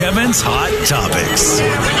Shawn's Hot Topics.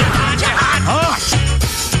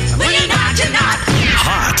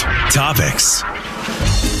 Hot Topics.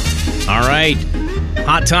 All right.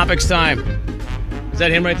 Hot Topics time. Is that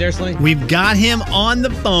him right there, Sling? We've got him on the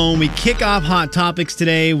phone. We kick off Hot Topics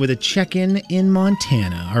today with a check-in in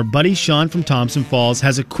Montana. Our buddy Shawn from Thompson Falls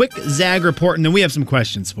has a quick Zag report, and then we have some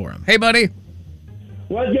questions for him. Hey, buddy.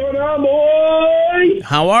 What's going on, boys?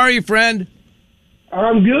 How are you, friend?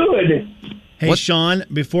 I'm good. Hey, Shawn,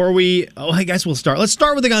 before we... Oh, I guess we'll start. Let's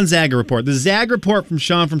start with the Gonzaga report. The Zag report from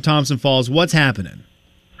Shawn from Thompson Falls. What's happening?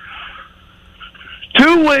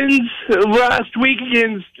 2 wins last week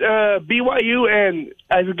against BYU, and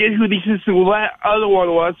I forget who the other one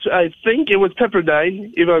was. I think it was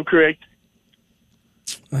Pepperdine, if I'm correct.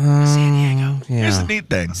 San Diego. Yeah. Here's the neat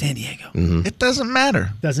thing. San Diego. Mm-hmm. It doesn't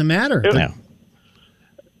matter. Doesn't matter. Yeah.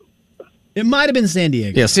 It might have been San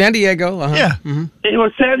Diego. Yeah, San Diego. Uh-huh. Yeah. Mm-hmm. It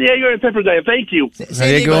was San Diego and Pepperdine. Thank you. San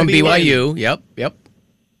Diego and BYU. Yep.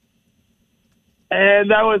 And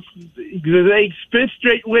that was the 5th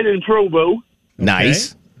straight win in Provo.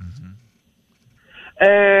 Nice.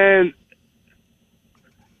 And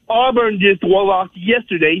Auburn just lost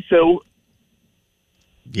yesterday, so...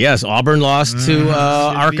 Yes, Auburn lost to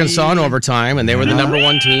Arkansas in overtime, and they were the number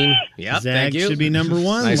 1 team. Yep, Zag thank you. should be number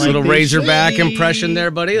 1. Nice like little they Razorback should be. impression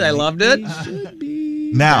there, buddy. I loved it. They should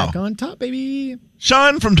be Now. back on top, baby.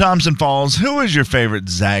 Shawn from Thompson Falls, who is your favorite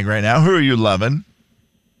Zag right now? Who are you loving?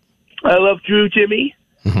 I love Drew Timmy.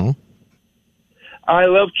 Mm-hmm. I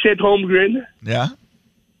love Chet Holmgren. Yeah?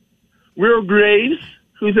 Will Graves,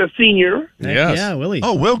 who's a senior. Heck Yes. Yeah, Willie.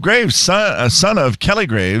 Oh, Will Graves, son of Kelly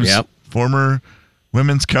Graves, Yep. former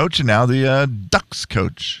women's coach and now the Ducks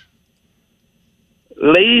coach.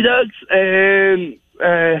 Lady Ducks, and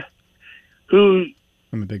who...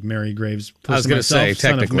 I'm a big Mary Graves person I was going to myself, say,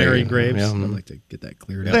 son of technically. Mary Graves. Yeah. I'd like to get that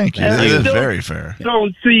cleared up. Thank you. Yeah. That is Still- very fair.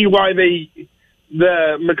 don't see why the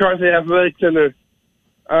McCarthy Athletic Center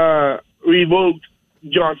revoked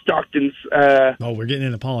John Stockton's. Oh, we're getting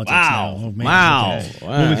into politics Wow. now. Oh, man. Wow. Okay. Wow.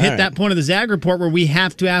 Well, we've hit All that point of the Zag report where we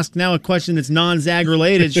have to ask now a question that's non-Zag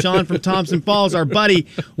related. Shawn from Thompson Falls, our buddy,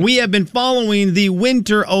 we have been following the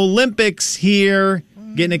Winter Olympics here,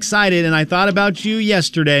 getting excited, and I thought about you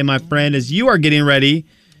yesterday, my friend, as you are getting ready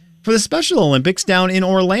for the Special Olympics down in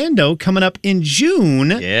Orlando coming up in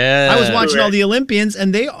June. Yeah. I was watching all the Olympians,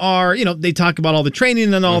 and they are, they talk about all the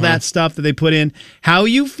training and all that stuff that they put in. How are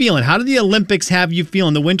you feeling? How do the Olympics have you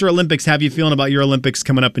feeling? The Winter Olympics have you feeling about your Olympics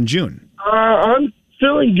coming up in June? I'm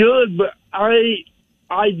feeling good, but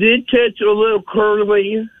I did catch a little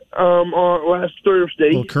curling on last Thursday. A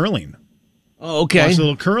little curling. Oh, okay. Watch a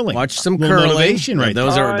little curling. Watch some Little curling. motivation right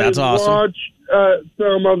That's I awesome. watched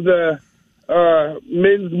some of the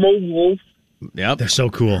men's moguls. Yep. They're so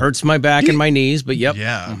cool. Hurts my back and my knees, but yep.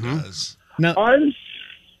 Yeah, it does. Now,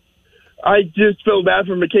 I just felt bad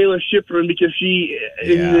for Michaela Schifrin because she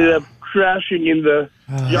ended up crashing in the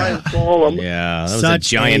giant column. Yeah, that was such a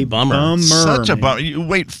giant bummer. Such a man. bummer. You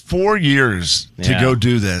wait 4 years to Yeah. go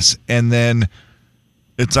do this, and then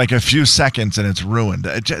it's like a few seconds and it's ruined.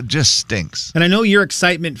 It just stinks. And I know your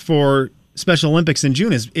excitement for Special Olympics in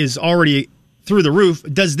June is already through the roof.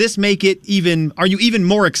 Does this make it are you even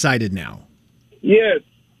more excited now? Yes.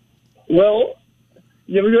 Well,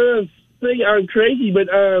 you're going to think I'm crazy, but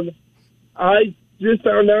I just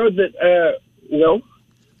found out that,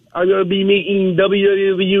 I'm going to be meeting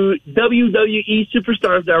WWE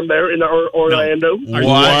superstars down there in Orlando. Are you-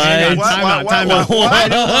 What? Hang on, What? time out, What? time What? out. What?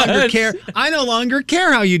 I no longer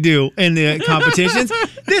care how you do in the competitions.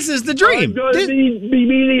 This is the I'm dream. going to be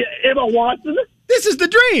meeting Emma Watson. This is the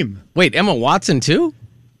dream. Wait, Emma Watson too?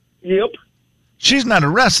 Yep. She's not a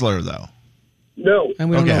wrestler, though. No. And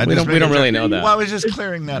we don't Okay, know. I We just don't making really sure. know that. Well, I was just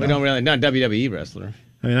clearing that We up. don't really not WWE wrestler.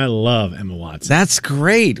 I mean, I love Emma Watson. That's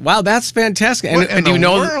great. Wow, that's fantastic. And, What in and do you the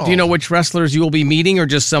know world? do you know which wrestlers you will be meeting, or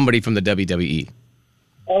just somebody from the WWE?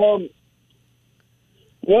 Well,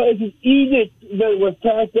 it's an edict that was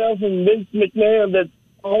passed out from Vince McMahon that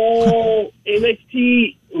all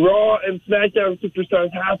NXT, Raw, and SmackDown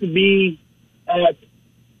superstars have to be at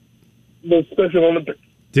the Special Olympics.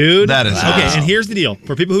 Dude, That is okay. awesome. And here's the deal: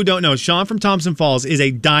 for people who don't know, Shawn from Thompson Falls is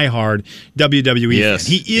a diehard WWE Yes,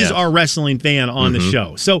 fan. He is yes. our wrestling fan on the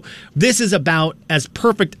show. So this is about as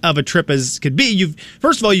perfect of a trip as could be.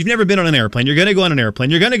 First of all, you've never been on an airplane. You're going to go on an airplane.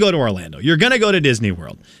 You're going to go to Orlando. You're going to go to Disney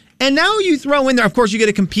World. And now you throw in there, of course, you get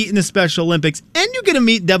to compete in the Special Olympics, and you get to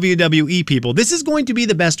meet WWE people. This is going to be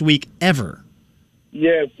the best week ever.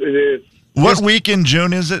 Yes, it is. What week in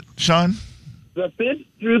June is it, Shawn? The 5th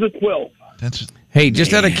through the 12th. That's Hey,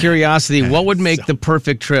 just out of curiosity, what would make the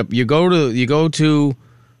perfect trip? You go to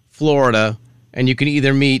Florida, and you can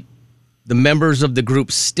either meet the members of the group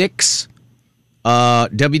Styx,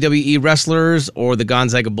 WWE wrestlers, or the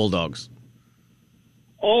Gonzaga Bulldogs?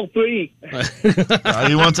 All three.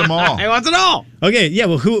 He wants them all. He wants it all. Okay, yeah.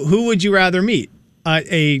 Well, who would you rather meet?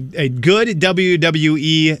 A good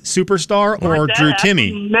WWE superstar or Drew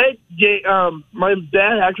Timmy? My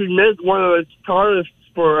dad actually met one of the guitarists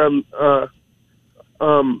for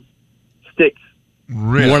Styx.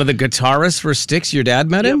 Really? One of the guitarists for Styx. Your dad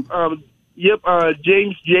met him?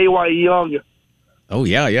 James J.Y. Young. Oh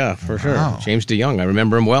yeah, for sure. Wow. James DeYoung. I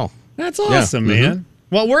remember him well. That's awesome, man.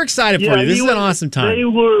 Well, we're excited for you. This is an awesome time. They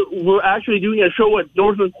were actually doing a show at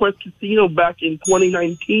Northern Quest Casino back in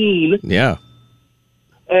 2019. Yeah.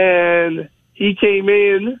 And he came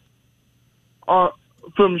in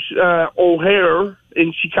from O'Hare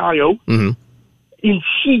in Chicago. Mm-hmm. In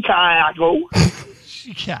Chicago.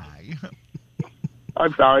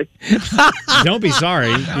 I'm sorry. Don't be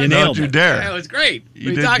sorry. You nailed Don't you it. dare. That was great. What are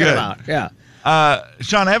you did talking good. about? Yeah.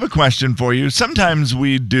 Shawn, I have a question for you. Sometimes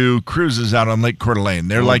we do cruises out on Lake Coeur d'Alene.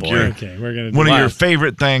 They're like boy. your Okay, we're gonna do one of your last.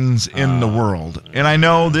 favorite things in the world. And I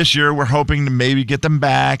know this year we're hoping to maybe get them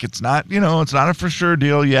back. It's not, it's not a for sure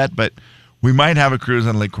deal yet, but we might have a cruise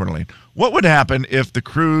on Lake Coeur d'Alene. What would happen if the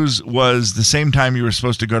cruise was the same time you were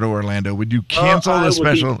supposed to go to Orlando? Would you cancel the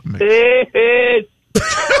special?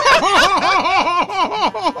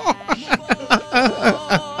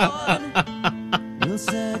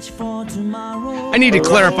 I need to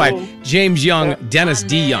clarify. James Young, Dennis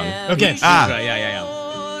D. Young. Okay. Yeah.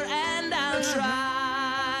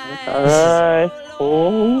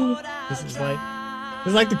 This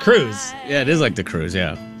is like the cruise. Yeah, it is like the cruise,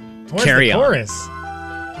 yeah. Where's Carry the on. chorus?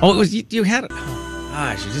 Oh, it was you had it. Oh,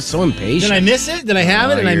 gosh, you're just so impatient. Did I miss it? Did I have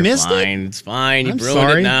it and I you're missed fine. it? It's fine. You I'm ruined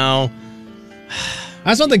sorry. it now.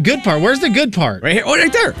 I just want the good part. Where's the good part? Right here. Oh,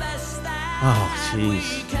 right there. Oh,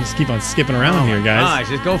 jeez. Just keep on skipping around here, guys. Gosh,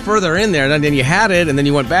 just go further in there. Then you had it, and then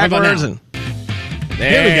you went about backwards. now? And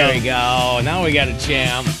there Here we go. Now we got a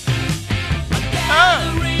champ.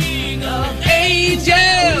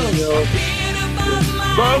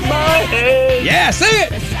 Above my head. Yeah, sing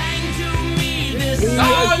it.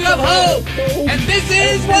 Song of hope. And this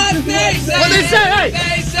is what they said. What they say?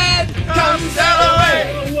 They said, come sail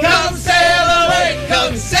away. Come sail away.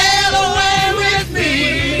 Come sail away with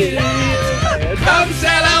me. Come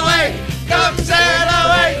sail away. Come sail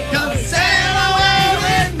away. Come sail away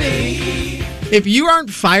with me. If you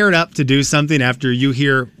aren't fired up to do something after you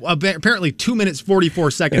hear apparently 2 minutes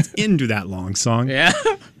 44 seconds into that long song, Yeah.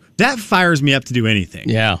 that fires me up to do anything.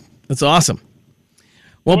 Yeah. That's awesome.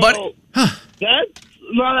 Well, but That's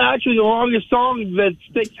not actually the longest song that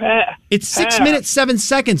Styx had. It's 6 minutes 7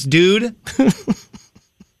 seconds, dude.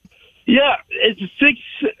 Yeah, it's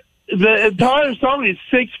the entire song is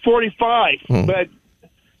 6:45, but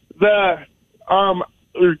the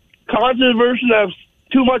concert version of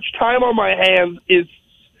Too Much Time on My Hands is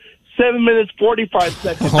 7 minutes 45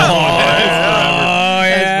 seconds. Oh,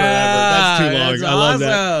 That's yeah. too long. That's I love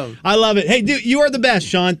awesome. that. I love it. Hey, dude, you are the best,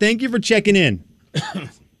 Shawn. Thank you for checking in.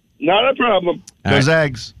 Not a problem. Those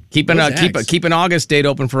eggs. Keep an August date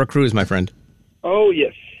open for a cruise, my friend. Oh,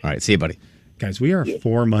 yes. All right, see you, buddy. Guys, we are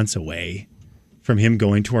 4 months away from him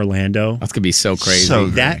going to Orlando. That's gonna be so crazy. So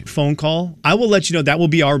great. That phone call, I will let you know that will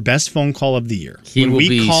be our best phone call of the year. He when will we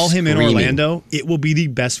be call him in screaming. Orlando, it will be the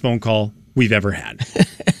best phone call we've ever had.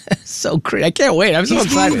 So crazy. I can't wait. I'm so He's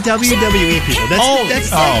excited. meeting WWE people.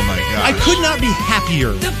 That's Oh my God. I could not be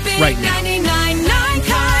happier right now. 99.9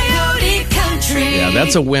 Coyote Country. Yeah,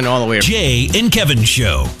 that's a win all the way. Jay and Kevin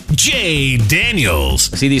Show. Jay Daniels.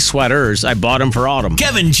 See these sweaters? I bought them for autumn.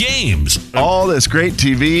 Kevin James. All this great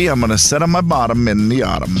TV, I'm going to set on my bottom in the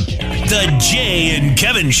autumn. The Jay and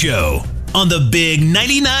Kevin Show on the Big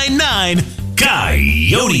 99.9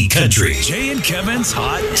 Coyote Country. Jay and Kevin's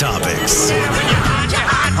Hot Topics.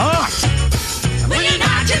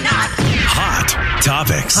 Hot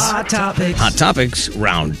Topics. Hot Topics,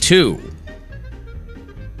 round 2.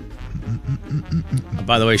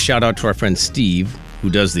 By the way, shout out to our friend Steve, who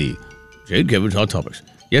does the Jay and Kevin's Hot Topics.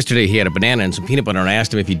 Yesterday, he had a banana and some peanut butter, and I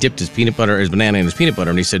asked him if he dipped his banana in his peanut butter,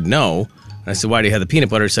 and he said no. And I said, why do you have the peanut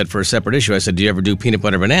butter? He said, for a separate issue. I said, do you ever do peanut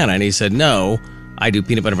butter banana? And he said, no. I do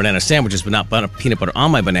peanut butter banana sandwiches, but not peanut butter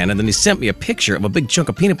on my banana. And then he sent me a picture of a big chunk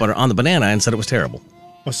of peanut butter on the banana and said it was terrible.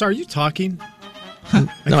 Oh, sorry, are you talking? I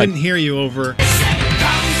couldn't hear you over.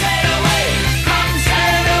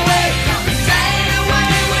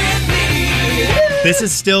 This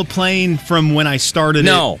is still playing from when I started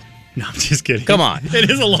No. No, I'm just kidding. Come on.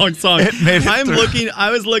 It is a long song. It made it through.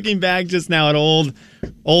 I was looking back just now at old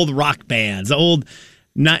rock bands, old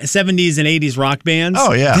 70s and 80s rock bands.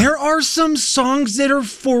 Oh, yeah. There are some songs that are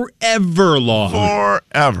forever long.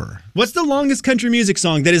 Forever. What's the longest country music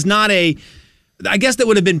song that is not a, I guess that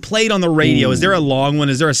would have been played on the radio? Is there a long one?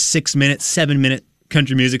 Is there a 6-minute, 7-minute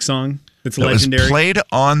country music song that's legendary? Was played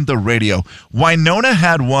on the radio. Winona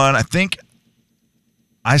had one, I think,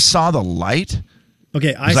 I Saw the Light.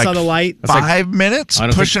 Okay, I Saw the Light. 5 minutes?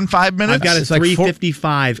 Pushing 5 minutes? I've got a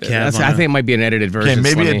 3:55, Kev. I think it might be an edited version. Okay,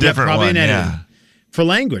 maybe a different probably one. an edited. For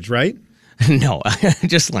language, right? No,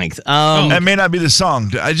 just length. That may not be the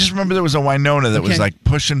song. I just remember there was a Winona that was like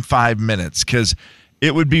pushing 5 minutes because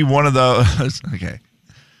it would be one of those. Okay.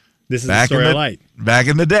 This is the story I like. Back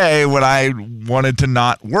in the day when I wanted to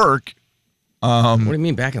not work. What do you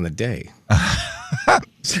mean back in the day?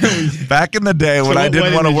 Back in the day when I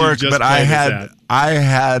didn't want to work, but I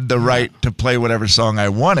had the right to play whatever song I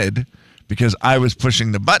wanted because I was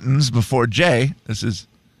pushing the buttons before Jay. This is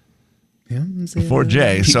before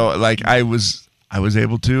Jay. So like I was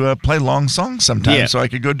able to play long songs sometimes so I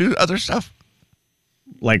could go do other stuff.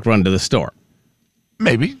 Like run to the store.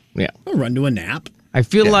 Maybe. Yeah. Or run to a nap. I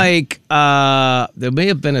feel like there may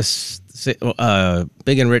have been a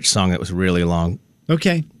Big and Rich song that was really long.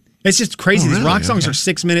 Okay. It's just crazy. These rock songs are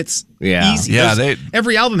 6 minutes easy. Yeah,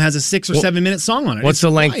 every album has a 6 or 7 minute song on it. What's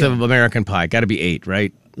the length of American Pie? Got to be 8,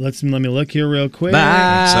 right? Let me look here real quick.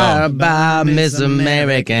 Bye, Miss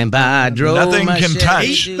American Pie. Nothing can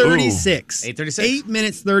touch. 8:36. 8:36. 8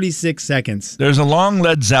 minutes, 36 seconds. There's a long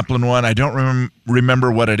Led Zeppelin one. I don't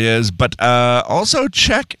remember what it is, but also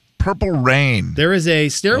check Purple Rain. There is a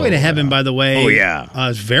Stairway to Heaven, by the way. Oh, yeah.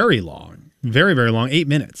 It's very long. Very, very long. 8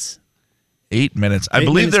 minutes. 8 minutes. I 8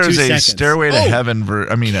 believe minutes, there's 2 a seconds. Stairway to Heaven.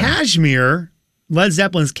 Kashmir. Led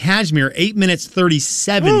Zeppelin's Kashmir. 8 minutes,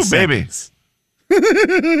 37 seconds.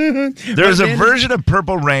 There's a version of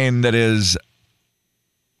Purple Rain that is,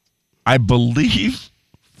 I believe,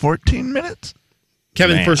 14 minutes.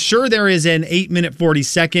 Kevin, for sure there is an 8-minute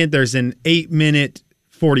 40-second. There's an 8-minute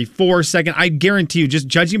 44-second. I guarantee you, just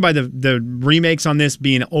judging by the remakes on this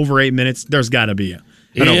being over 8 minutes, there's got to be an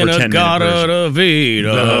over 10-minute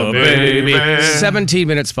version. Baby. 17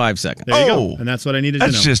 minutes, 5 seconds. There you go. And that's what I needed to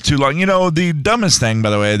know. That's just too long. You know, the dumbest thing, by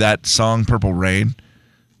the way, that song Purple Rain,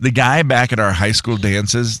 the guy back at our high school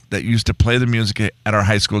dances that used to play the music at our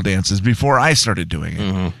high school dances before I started doing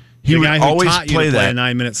it. He would always play a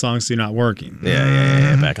 9-minute song so you're not working.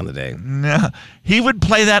 Yeah, back in the day. No, he would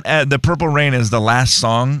play that at the Purple Rain as the last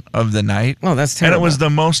song of the night. Oh, that's terrible. And it was the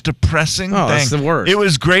most depressing thing. That's the worst. It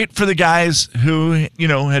was great for the guys who,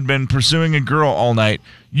 had been pursuing a girl all night.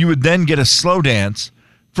 You would then get a slow dance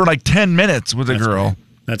for like 10 minutes with a girl. Great.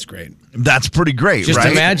 That's great. That's pretty great, Just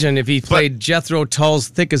right? imagine if he played Jethro Tull's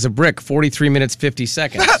Thick as a Brick, 43 minutes, 50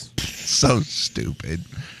 seconds. So stupid.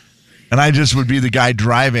 And I just would be the guy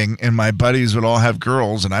driving, and my buddies would all have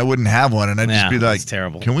girls, and I wouldn't have one. And I'd just be like, that's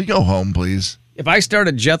terrible. Can we go home, please? If I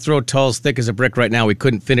started Jethro Tull's Thick as a Brick right now, we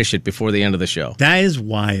couldn't finish it before the end of the show. That is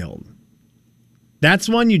wild. That's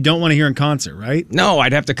one you don't want to hear in concert, right? No,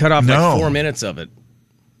 I'd have to cut off like 4 minutes of it.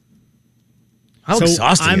 How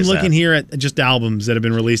exhausting I'm is that? looking here at just albums that have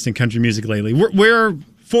been released in country music lately. We're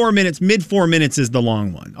 4 minutes, mid 4 minutes is the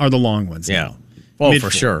long one, are the long ones now. Oh,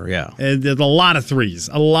 for sure, yeah. There's a lot of threes,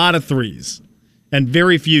 and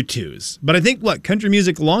very few twos. But I think, country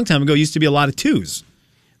music a long time ago used to be a lot of twos.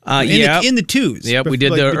 In the twos. Yep, we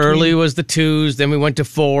did the early was the twos, then we went to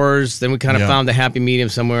fours, then we kind of found the happy medium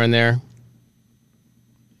somewhere in there.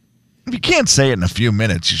 If you can't say it in a few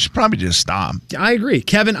minutes, you should probably just stop. I agree.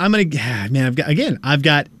 Kevin, I've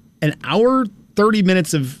got an hour, 30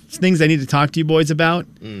 minutes of things I need to talk to you boys about,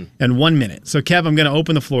 and 1 minute. So, Kev, I'm going to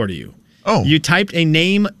open the floor to you. Oh. You typed a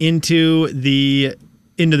name into the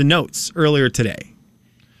notes earlier today.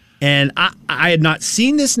 And I had not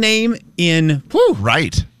seen this name in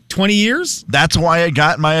 20 years. That's why it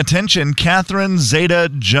got my attention. Catherine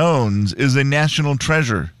Zeta-Jones is a national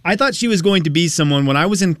treasure. I thought she was going to be someone when I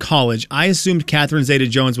was in college. I assumed Catherine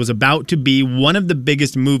Zeta-Jones was about to be one of the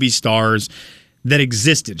biggest movie stars that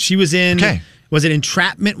existed. She was in... Okay. Was it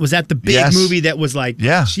Entrapment? Was that the big movie that was like,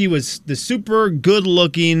 she was the super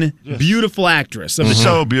good-looking, beautiful actress.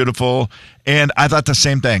 So beautiful. And I thought the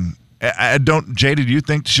same thing. Jay, did you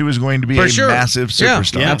think she was going to be massive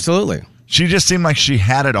superstar? Yeah, absolutely. She just seemed like she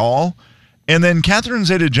had it all. And then Catherine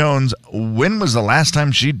Zeta-Jones, when was the last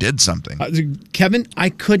time she did something? Kevin, I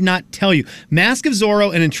could not tell you. Mask of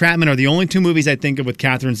Zorro and Entrapment are the only two movies I think of with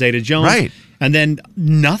Catherine Zeta-Jones. Right. And then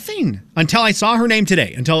nothing until I saw her name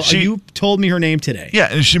today, until you told me her name today. Yeah,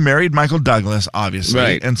 and she married Michael Douglas, obviously.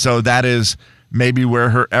 Right. And so that is maybe where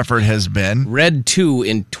her effort has been. Red 2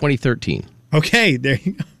 in 2013. Okay, there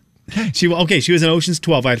you go. She was in Ocean's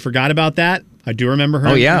 12. I forgot about that. I do remember her.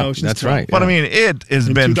 Oh, in yeah, Ocean's that's 12. right. But I mean, it has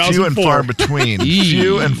been few and 2004. far between.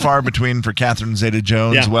 Few and far between for Catherine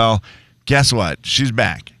Zeta-Jones. Yeah. Well, guess what? She's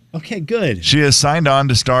back. Okay, good. She has signed on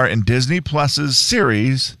to star in Disney Plus's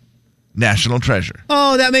series National Treasure.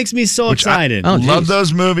 Oh, that makes me so excited. Oh, Love geez.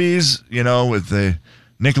 those movies, with the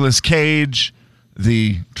Nicolas Cage,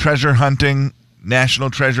 the treasure hunting National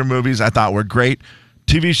Treasure movies I thought were great.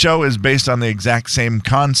 TV show is based on the exact same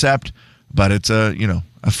concept, but it's a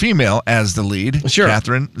female as the lead. Sure.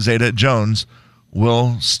 Catherine Zeta-Jones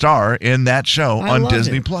will star in that show I on love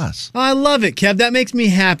Disney it. Plus. I love it, Kev. That makes me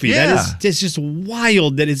happy. Yeah. That is just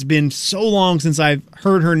wild that it's been so long since I've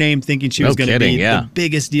heard her name thinking she was No going to be kidding, yeah. the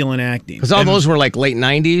biggest deal in acting. Because all those were like late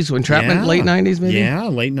 90s, when Entrapment, late 90s maybe? Yeah,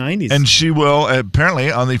 late 90s. And she will,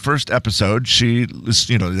 apparently on the first episode,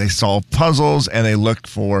 they solve puzzles and they look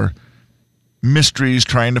for mysteries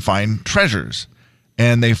trying to find treasures.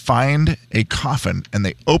 And they find a coffin and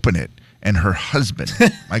they open it. And her husband,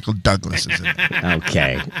 Michael Douglas, is in it.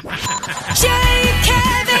 Okay. Jay,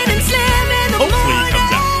 Kevin, and Slim in the Hopefully he morning.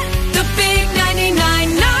 comes out. The big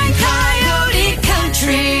 99.9 Coyote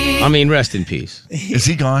Country. I mean, rest in peace. Is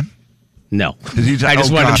he gone? No. Is he I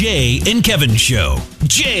just oh, wanted God. Jay and Kevin Show.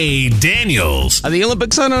 Jay Daniels. Are the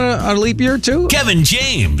Olympics on a leap year, too? Kevin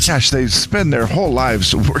James. Gosh, they spend their whole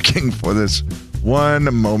lives working for this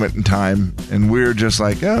one moment in time, and we're just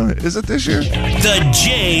like, oh, is it this year? The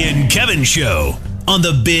Jay and Kevin Show on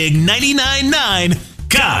the big 99.9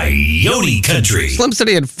 Coyote Country. Slim said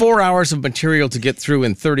he had 4 hours of material to get through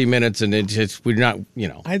in 30 minutes, and we're not,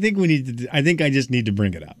 I think we need to. I think I just need to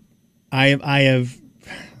bring it up. I have.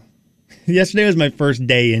 Yesterday was my first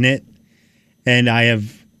day in it, and I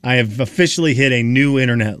have officially hit a new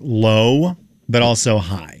internet low, but also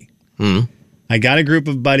high. I got a group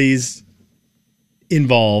of buddies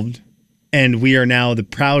involved, and we are now the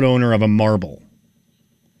proud owner of a marble.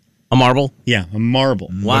 A marble? Yeah, a marble.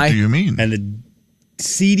 Why? What do you mean? And the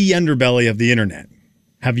seedy underbelly of the internet.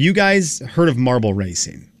 Have you guys heard of marble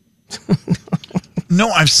racing? No,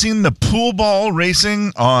 I've seen the pool ball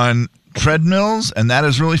racing on treadmills, and that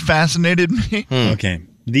has really fascinated me. Okay.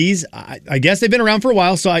 These, I guess they've been around for a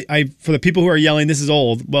while, so I for the people who are yelling, this is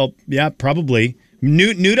old, well, yeah, probably.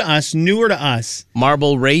 Newer to us.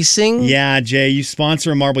 Marble racing? Yeah, Jay, you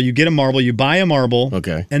sponsor a marble, you get a marble, you buy a marble.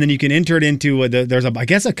 Okay. And then you can enter it into, there's I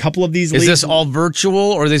guess a couple of these Is leagues. this all virtual,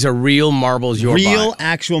 or these are real marbles you're real buying?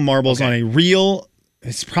 actual marbles on a real,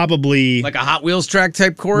 it's probably. Like a Hot Wheels track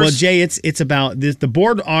type course? Well, Jay, it's about this. The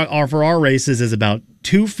board for our races is about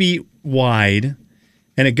 2 feet wide,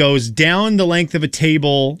 and it goes down the length of a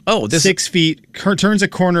table. Oh, this 6 feet, turns a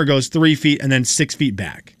corner, goes 3 feet, and then 6 feet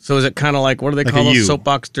back. So is it kind of like, what do they Like call a those? U.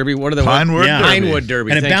 Soapbox derby? What are they? Pinewood Yeah. Derby. Pinewood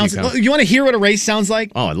derby. And it Thank bounces. you, Look, Tom. you want to hear what a race sounds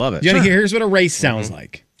like? Oh, I love it. You want to hear? Here's what a race sounds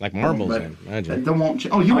like. Like marbles, But I imagine. They won't.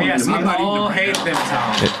 Oh, you won't. Yes, I'm we not all eating hate them,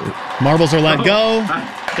 Tom. Marbles are let go.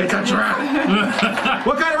 It's a trap.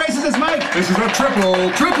 What kind of race is this, Mike? This is a triple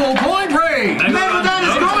point race. Megalodon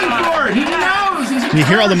is going for it. He knows. You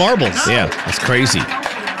hear all the marbles. Yeah, that's crazy.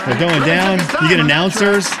 They're going down. You get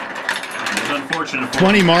announcers. It's unfortunate.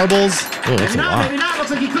 20 marbles. Oh, that's a Maybe not. lot. Maybe not. Looks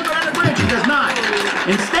like he could go down the bridge. He does not.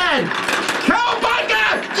 Instead,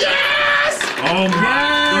 Cowabunga! Yes! Oh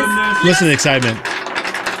my goodness. Listen to the excitement.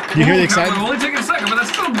 You hear the excitement? It'll only take a second, but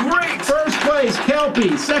that's still great. First place,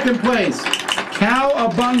 Kelpie. Second place,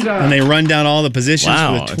 Cowabunga. And they run down all the positions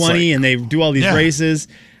Wow, for it's the 20, like- and they do all these Yeah. races.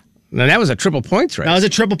 Now, that was a triple points race. That was a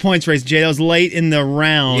triple points race, Jay. That was late in the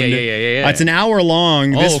round. Yeah. It's an hour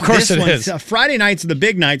long. Oh, of course it is. Friday nights are the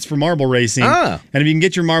big nights for marble racing. Ah. And if you can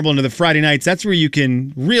get your marble into the Friday nights, that's where you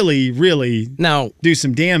can really, really Now, do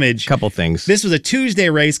some damage. couple things. This was a Tuesday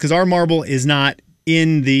race because our marble is not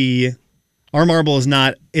in the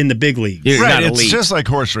big league. You're Right, not it's elite. just like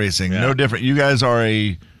horse racing. No different. You guys are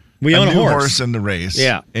We own a new horse. in the race.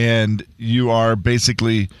 Yeah. And you are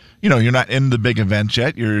basically, you're not in the big event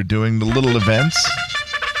yet. You're doing the little events.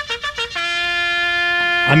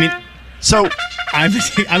 I mean, So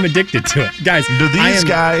I'm addicted to it, guys. do I these am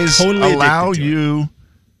guys totally allow addicted to it. you?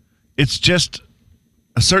 It's just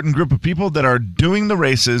a certain group of people that are doing the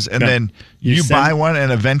races, and Yeah. then You you send- buy one,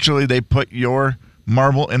 and eventually they put your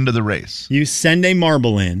marble into the race. You send a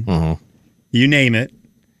marble in, you name it,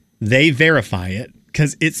 they verify it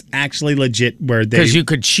because it's actually legit. Where they Because you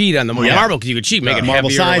could cheat on the Yeah. marble, because you could cheat, make it marble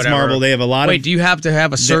heavier or size whatever. marble. They have a lot of. Wait, do you have to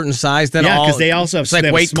have a certain size then? Yeah, all- because they also have it's like they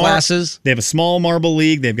have a weight small- classes. They have a small marble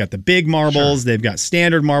league. They've got the big marbles. They've got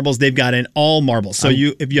standard marbles. They've got an all marble. So if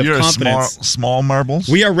you You're have a confidence, small marbles.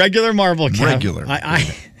 we are regular marble. Kev. Regular.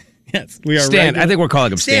 Yes, we are. Standard. regular- I think we're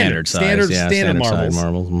calling them standard size. Standard Yeah, standard size marbles.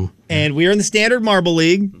 marbles. And we are in the standard marble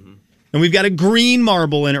league, and we've got a green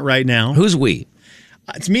marble in it right now. Who's we?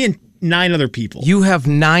 It's me and 9 other people. You have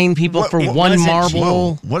 9 people for it one wasn't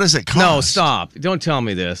marble? What does it cost? No, stop. Don't tell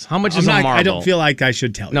me this. How much is a marble? I don't feel like I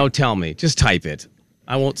should tell you. No, tell me. Just type it.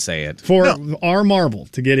 I won't say it. For our marble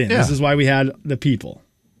to get in. Yeah. This is why we had the people.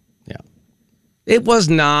 Yeah. It was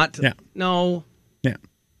not. Yeah. No. Yeah.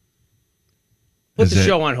 Put Is the it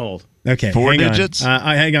show on hold. Okay. 4 hang digits? On.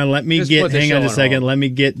 Hang on. Let me Just get. put the Hang show on a on second. hold. Let me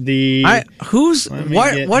get the.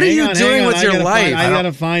 What are you doing with your life? I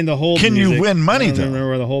gotta find the hold. Can you music. win money, I don't though? remember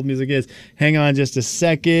where the hold music is. Hang on just a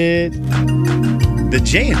second. The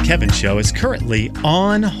Jay and Kevin Show is currently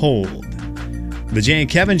on hold. The Jay and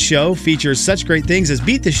Kevin Show features such great things as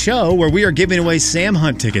Beat the Show, where we are giving away Sam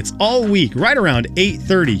Hunt tickets all week, right around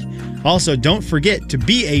 8:30. Also, don't forget to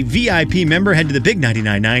be a VIP member. Head to the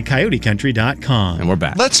Big999 CoyoteCountry.com. And we're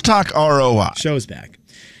back. Let's talk ROI. Show's back.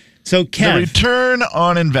 So, The Kev, return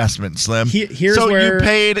on investment, Slim. Here's so where- you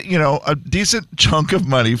paid, a decent chunk of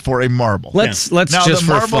money for a marble. Let's now just the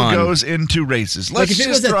for marble fun. goes into races. Let's like if it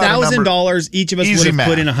just was throw out a number. $1,000, each of us Easy would have math.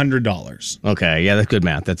 put in $100. Okay, yeah, that's good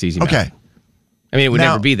math. That's easy math. Okay. I mean, it would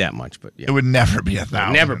Now- never be that much, but yeah. It would never be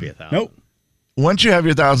 1,000. Never be 1,000. Nope. Once you have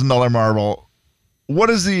your $1,000 marble, what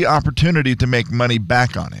is the opportunity to make money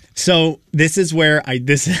back on it? So this is where I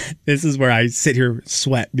this is where I sit here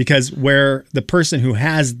sweat, because where the person who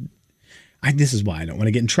has this is why I don't want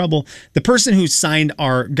to get in trouble. The person who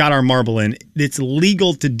got our marble in, it's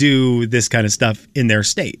legal to do this kind of stuff in their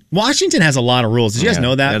state. Washington has a lot of rules. Did you guys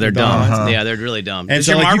know that? Yeah, they're With the dumb. lines? Yeah, they're really dumb. And Does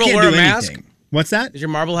so your like, you marble can't wear a do mask? anything. What's that? Does your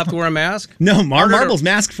marble have to wear a mask? No, our Harder to- marble's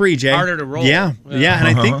mask free, Jay. harder to roll. Yeah, Yeah. and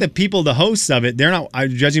I think the people, the hosts of it, they're not.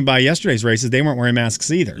 Judging by yesterday's races, they weren't wearing masks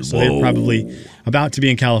either. So they're probably about to be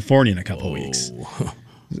in California in a couple of weeks.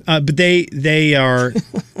 But they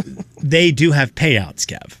do have payouts,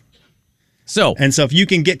 Kev. So, And so if you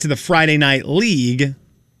can get to the Friday night league,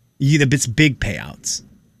 it's big payouts.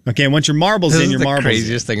 Okay, and once your marble's this in, is your the marble's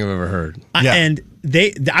craziest thing I've ever heard. in. Yeah. And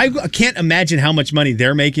I can't imagine how much money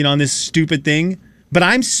they're making on this stupid thing. But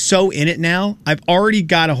I'm so in it now. I've already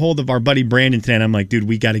got a hold of our buddy Brandon today, and I'm like, dude,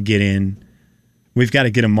 we got to get in. We've got to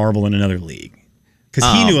get a marble in another league.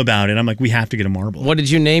 Because he knew about it. I'm like, we have to get a marble. What did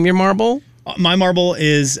you name your marble? My marble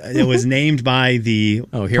it was named by the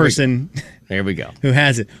person Here we go. who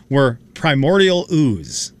has it. We're Primordial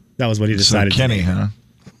Ooze. That was what he So decided. Kenny, to name. huh?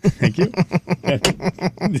 Thank you.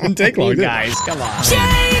 Didn't take long, did it? Guys, come on. Jay,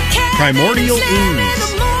 Kevin, Primordial and Slim in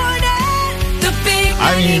ooze. the morning. The big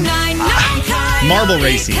I mean, 99.9 Coyote Marble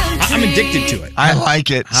racing. Country. I'm addicted to it. I like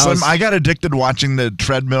it. How's- Slim, I got addicted watching the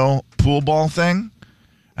treadmill pool ball thing.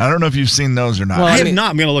 I don't know if you've seen those or not. Well, I I have mean- not.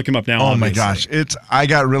 I'm going to look him up now. Oh my obviously. gosh, I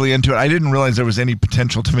got really into it. I didn't realize there was any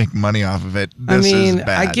potential to make money off of it. This is bad.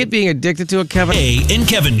 I get being addicted to it, Kevin. Jay and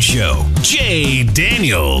Kevin Show. Jay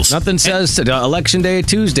Daniels. Nothing says Election Day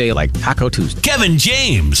Tuesday like Taco Tuesday. Kevin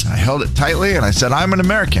James. I held it tightly and I said, I'm an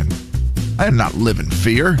American. I do not live in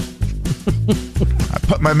fear. I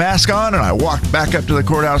put my mask on and I walked back up to the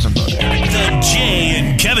courthouse and voted. The Jay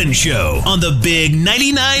and Kevin Show on the Big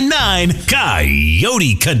 99.9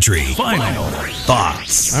 Coyote Country. Final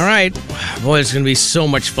thoughts. All right. Boy, it's going to be so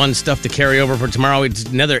much fun stuff to carry over for tomorrow. It's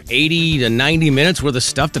another 80 to 90 minutes worth of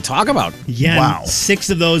stuff to talk about. Yeah, Wow. and 6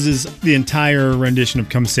 of those is the entire rendition of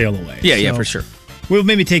Come Sail Away. Yeah, So for sure. We'll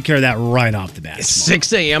maybe take care of that right off the bat.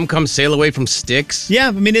 6 a.m. come sail away from Styx. Yeah,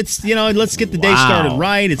 I mean, it's, let's get the day Wow. started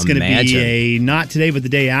right. It's going to Imagine. be not today, but the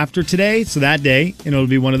day after today. So that day, it'll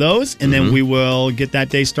be one of those. And then we will get that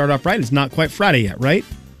day started off right. It's not quite Friday yet, right?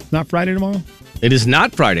 Not Friday tomorrow? It is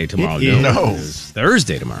not Friday tomorrow. It is. No. It's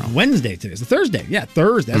Thursday tomorrow. Wednesday today. It's a Thursday. Yeah,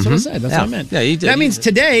 Thursday. That's what I said. That's Yeah. what I meant. Yeah, you did. That You means did.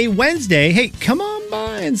 today, Wednesday, hey, come on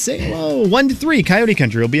by and say hello. 1 to 3, Coyote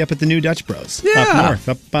Country will be up at the new Dutch Bros. Yeah. Up north,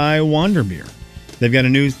 up by Wandermere. They've got a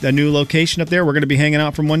new location up there. We're going to be hanging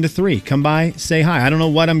out from 1 to 3. Come by, say hi. I don't know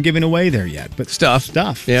what I'm giving away there yet, but Stuff.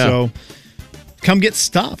 Yeah. So come get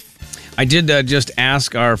stuff. I did just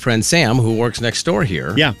ask our friend Sam, who works next door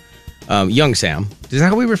here. Yeah. Young Sam. Is that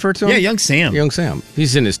how we refer to him? Yeah, young Sam. Young Sam.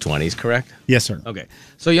 He's in his 20s, correct? Yes, sir. Okay.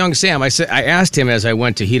 So young Sam, I asked him as I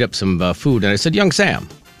went to heat up some food, and I said, young Sam.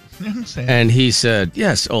 And he said,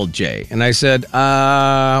 yes, old Jay. And I said,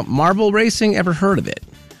 marble racing, ever heard of it?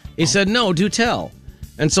 He said, no, do tell.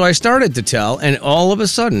 And so I started to tell, and all of a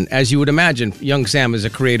sudden, as you would imagine, young Sam is a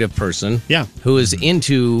creative person. Yeah. Who is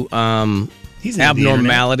into He's into the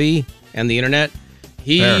abnormality and the internet.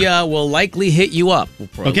 He Fair. will likely hit you up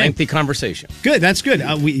for a Okay. lengthy conversation. Good. That's good.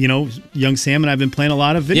 Young Sam and I have been playing a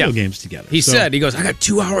lot of video Yeah. games together. He So- said, he goes, I got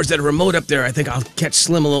 2 hours at a remote up there. I think I'll catch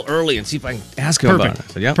Slim a little early and see if I can ask him about it.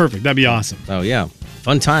 I said, yeah. Perfect. That'd be awesome. Oh, yeah.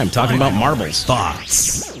 Fun time talking about marbles.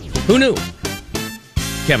 Thoughts. Who knew?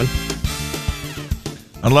 Kevin.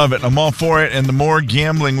 I love it. I'm all for it. And the more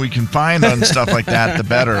gambling we can find on stuff like that, the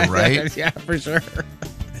better, right? Yeah, for sure.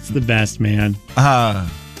 It's the best, man.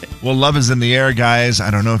 Well, love is in the air, guys.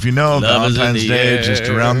 I don't know if you know, Love is in Valentine's the Day air. just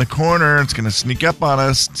around the corner. It's going to sneak up on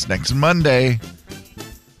us. It's next Monday.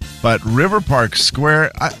 But River Park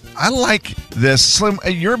Square, I like this. Slim,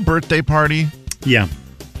 at your birthday party, Yeah.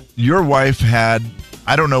 your wife had,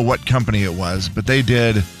 I don't know what company it was, but they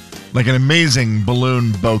did like an amazing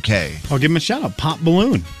balloon bouquet. I'll give him a shout out. Pop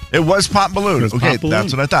Balloon. It was Pop Balloon. It was Okay, Pop Balloon.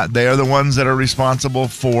 that's what I thought. They are the ones that are responsible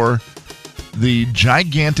for the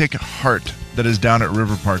gigantic heart that is down at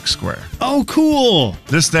River Park Square. Oh, cool.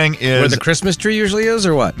 This thing Where is the Christmas tree usually is,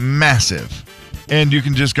 or what? massive. And you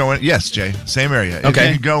can just go in. Yes, Jay, same area. And Okay.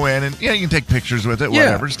 you can go in and you can take pictures with it, Yeah.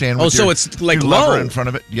 whatever. Stand with Oh, so your, it's like your lover low. in front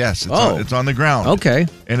of it. Yes, Oh. it's on the ground. Okay.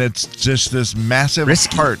 And it's just this massive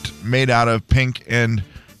Risky. heart made out of pink and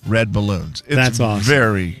red balloons. It's That's awesome.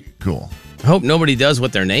 very cool. I hope nobody does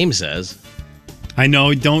what their name says. I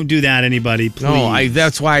know. Don't do that, anybody. Please. No,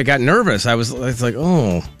 that's why I got nervous. It's like,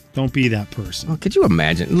 oh, Don't be that person. could you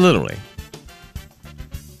imagine? Literally.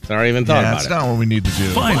 Sorry, I even thought Yeah, about that's it. not what we need to do.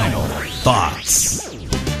 Final thoughts.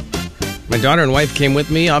 My daughter and wife came with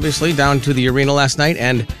me, obviously, down to the arena last night,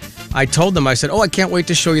 and I told them, I said, I can't wait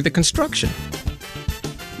to show you the construction.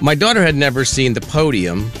 My daughter had never seen the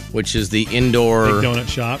podium, which is the indoor... Big donut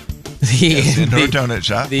shop. Indoor donut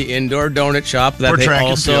shop. The indoor donut shop that For they track and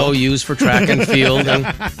also field. use for track and field and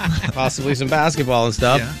possibly some basketball and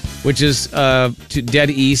stuff, which is dead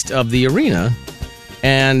east of the arena.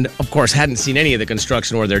 And, of course, hadn't seen any of the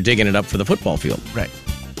construction where they're digging it up for the football field. Right.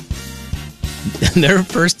 Their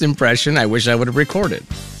first impression, I wish I would have recorded.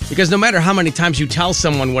 Because no matter how many times you tell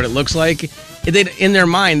someone what it looks like, in their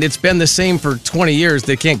mind, it's been the same for 20 years.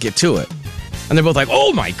 They can't get to it. And they're both like,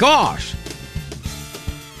 oh, my gosh.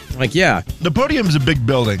 Like, yeah. The podium's a big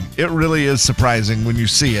building. It really is surprising when you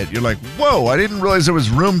see it. You're like, whoa, I didn't realize there was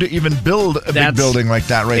room to even build a big That's building like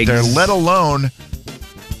that right there, let alone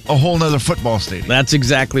a whole nother football stadium. That's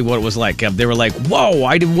exactly what it was like. They were like, whoa,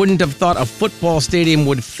 I wouldn't have thought a football stadium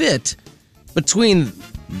would fit between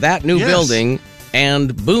that new building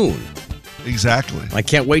and Boone. Exactly. I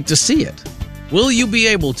can't wait to see it. Will you be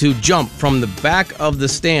able to jump from the back of the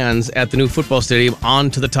stands at the new football stadium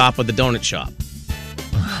onto the top of the donut shop?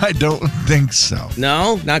 I don't think so.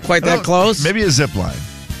 No, not quite that close. Maybe a zip line.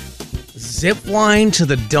 Zip line to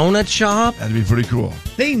the donut shop That'd be pretty cool.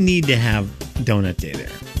 They need to have donut day there.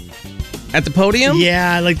 at the podium.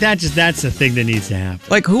 Yeah, like that's the thing that needs to happen.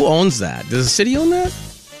 Like, who owns that? Does the city own that?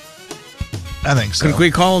 I think so. Could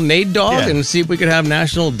we call Nate Dogg Yeah. and see if we could have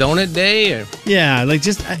National Donut Day? Or Yeah, like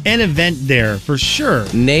just an event there for sure.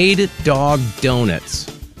 Nate Dogg Donuts.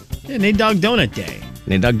 Yeah, Nate Dogg Donut Day.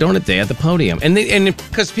 Nate Dogg Donut Day at the podium. And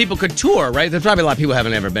because people could tour, right? There's probably a lot of people who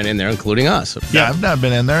haven't ever been in there, including us. Yeah, I've not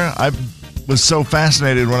been in there. I was so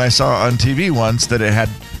fascinated when I saw on TV once that it had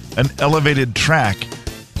an elevated track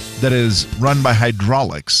that is run by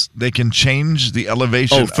hydraulics. They can change the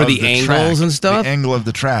elevation for of the angles track, and stuff? the angle of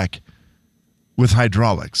the track with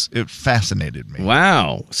hydraulics. It fascinated me.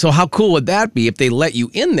 Wow. So how cool would that be if they let you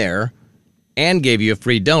in there and gave you a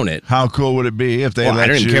free donut? How cool would it be if they Well, let I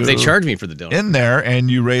don't even you care if they charge me for the donut. in there and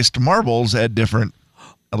you raced marbles at different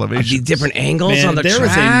elevations? The different angles Man, on the there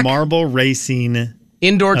track. was a marble racing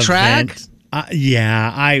Indoor event. track?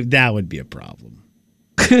 That would be a problem.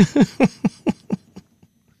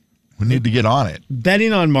 We need to get on it.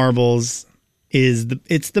 Betting on marbles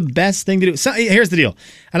it's the best thing to do. So here's the deal,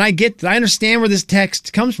 and I understand where this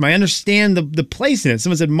text comes from. I understand the place in it.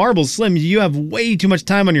 Someone said, "Marbles, Slim, you have way too much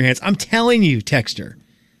time on your hands." I'm telling you, texter,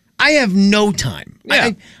 I have no time.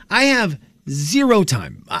 Yeah. I have zero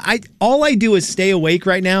time. All I do is stay awake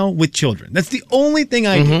right now with children. That's the only thing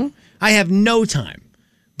I do. I have no time,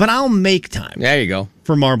 but I'll make time There you go.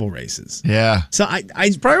 for marble races. Yeah. So I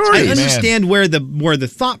priorities. understand where the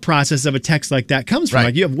thought process of a text like that comes from. Right.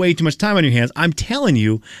 Like, you have way too much time on your hands. I'm telling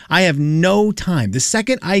you, I have no time. The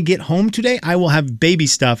second I get home today, I will have baby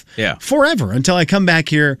stuff forever until I come back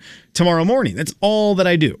here tomorrow morning. That's all that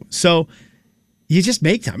I do. So you just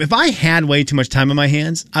make time. If I had way too much time on my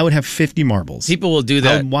hands, I would have 50 marbles. People will do I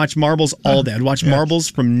that. would watch marbles all day. I'd watch marbles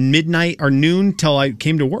from midnight or noon till I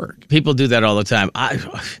came to work. People do that all the time.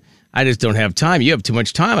 I just don't have time. You have too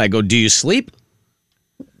much time. I go, do you sleep?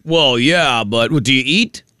 Well, yeah, but do you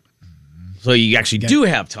eat? So you actually do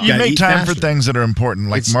have time. You Gotta make eat time faster. for things that are important,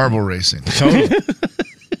 like marble racing. Totally.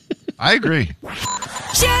 I agree.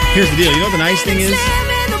 Here's the deal. You know what the nice thing is?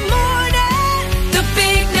 The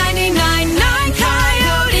big 99.9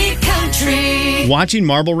 Coyote Country. Watching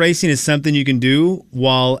marble racing is something you can do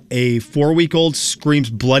while a 4-week-old screams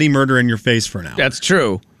bloody murder in your face for an hour. That's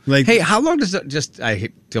true. Like, Hey, how long does it I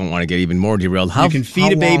don't want to get even more derailed. you can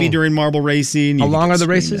feed a baby during marble racing. How You long can are the scream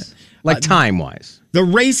races? it. Like time-wise. The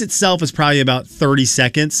race itself is probably about 30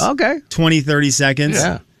 seconds. Okay. 20, 30 seconds.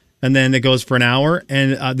 Yeah. And then it goes for an hour.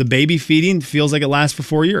 And the baby feeding feels like it lasts for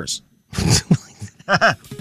 4 years.